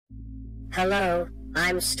Hello,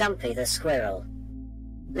 I'm Stumpy the Squirrel.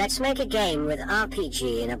 Let's make a game with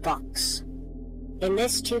RPG in a box. In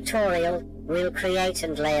this tutorial, we'll create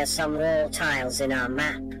and layer some wall tiles in our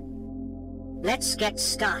map. Let's get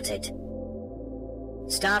started.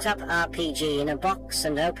 Start up RPG in a box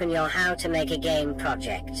and open your How to Make a Game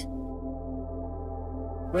project.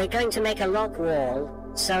 We're going to make a log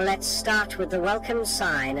wall, so let's start with the welcome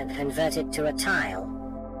sign and convert it to a tile.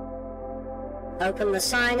 Open the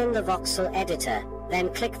sign in the voxel editor,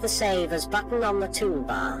 then click the Save As button on the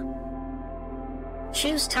toolbar.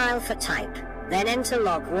 Choose Tile for type, then enter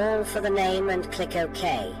log wall for the name and click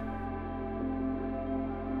OK.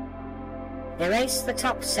 Erase the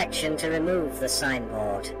top section to remove the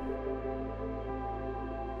signboard.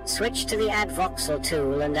 Switch to the Add Voxel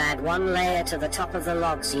tool and add one layer to the top of the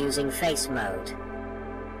logs using face mode.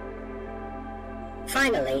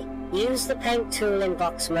 Finally, use the Paint tool in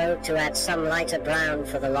box mode to add some lighter brown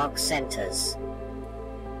for the log centers.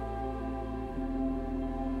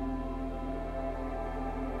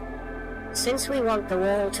 Since we want the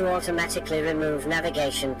wall to automatically remove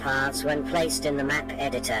navigation paths when placed in the map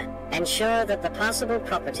editor, ensure that the passable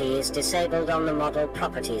property is disabled on the Model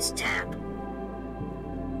Properties tab.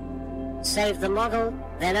 Save the model,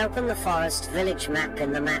 then open the Forest Village map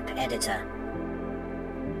in the map editor.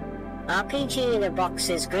 RPG in a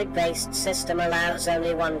Box's grid-based system allows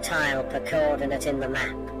only one tile per coordinate in the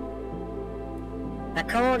map. A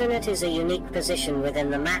coordinate is a unique position within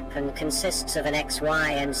the map and consists of an X,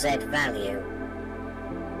 Y, and Z value.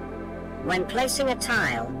 When placing a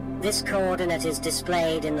tile, this coordinate is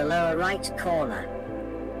displayed in the lower right corner.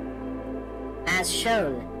 As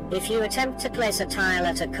shown, if you attempt to place a tile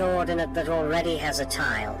at a coordinate that already has a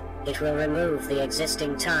tile, it will remove the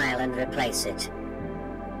existing tile and replace it.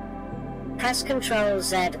 Press Ctrl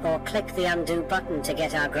Z or click the undo button to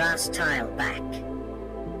get our grass tile back.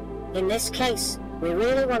 In this case, we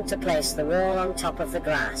really want to place the wall on top of the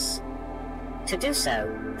grass. To do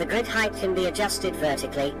so, the grid height can be adjusted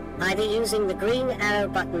vertically, either using the green arrow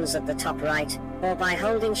buttons at the top right, or by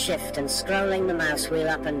holding Shift and scrolling the mouse wheel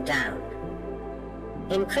up and down.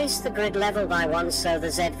 Increase the grid level by 1 so the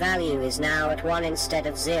Z value is now at 1 instead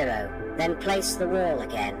of 0, then place the wall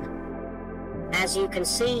again. As you can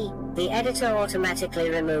see, the editor automatically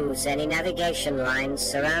removes any navigation lines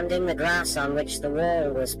surrounding the grass on which the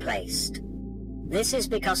wall was placed. This is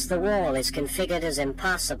because the wall is configured as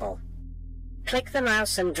impassable. Click the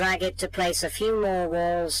mouse and drag it to place a few more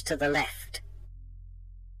walls to the left.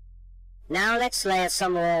 Now let's layer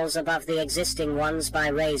some walls above the existing ones by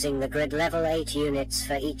raising the grid level 8 units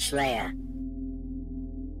for each layer.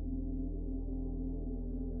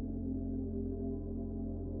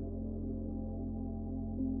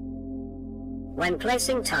 When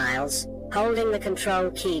placing tiles, holding the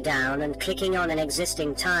Ctrl key down and clicking on an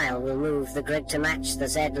existing tile will move the grid to match the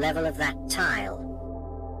Z level of that tile.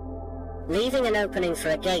 Leaving an opening for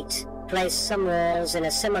a gate, place some walls in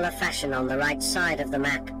a similar fashion on the right side of the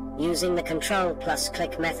map, using the Ctrl plus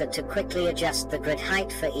click method to quickly adjust the grid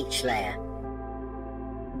height for each layer.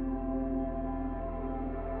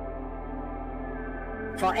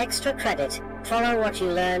 For extra credit, follow what you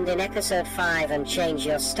learned in episode 5 and change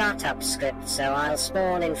your startup script so I'll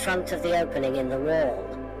spawn in front of the opening in the wall.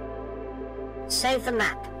 Save the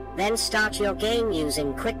map, then start your game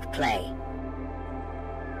using Quick Play.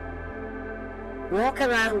 Walk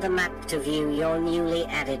around the map to view your newly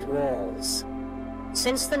added walls.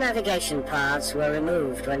 Since the navigation paths were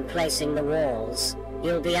removed when placing the walls,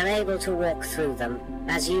 you'll be unable to walk through them,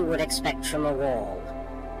 as you would expect from a wall.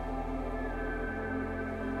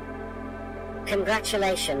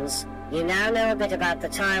 Congratulations, you now know a bit about the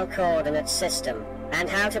tile coordinate system, and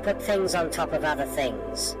how to put things on top of other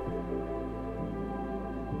things.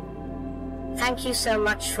 Thank you so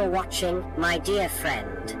much for watching, my dear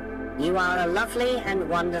friend. You are a lovely and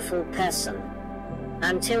wonderful person.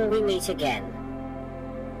 Until we meet again.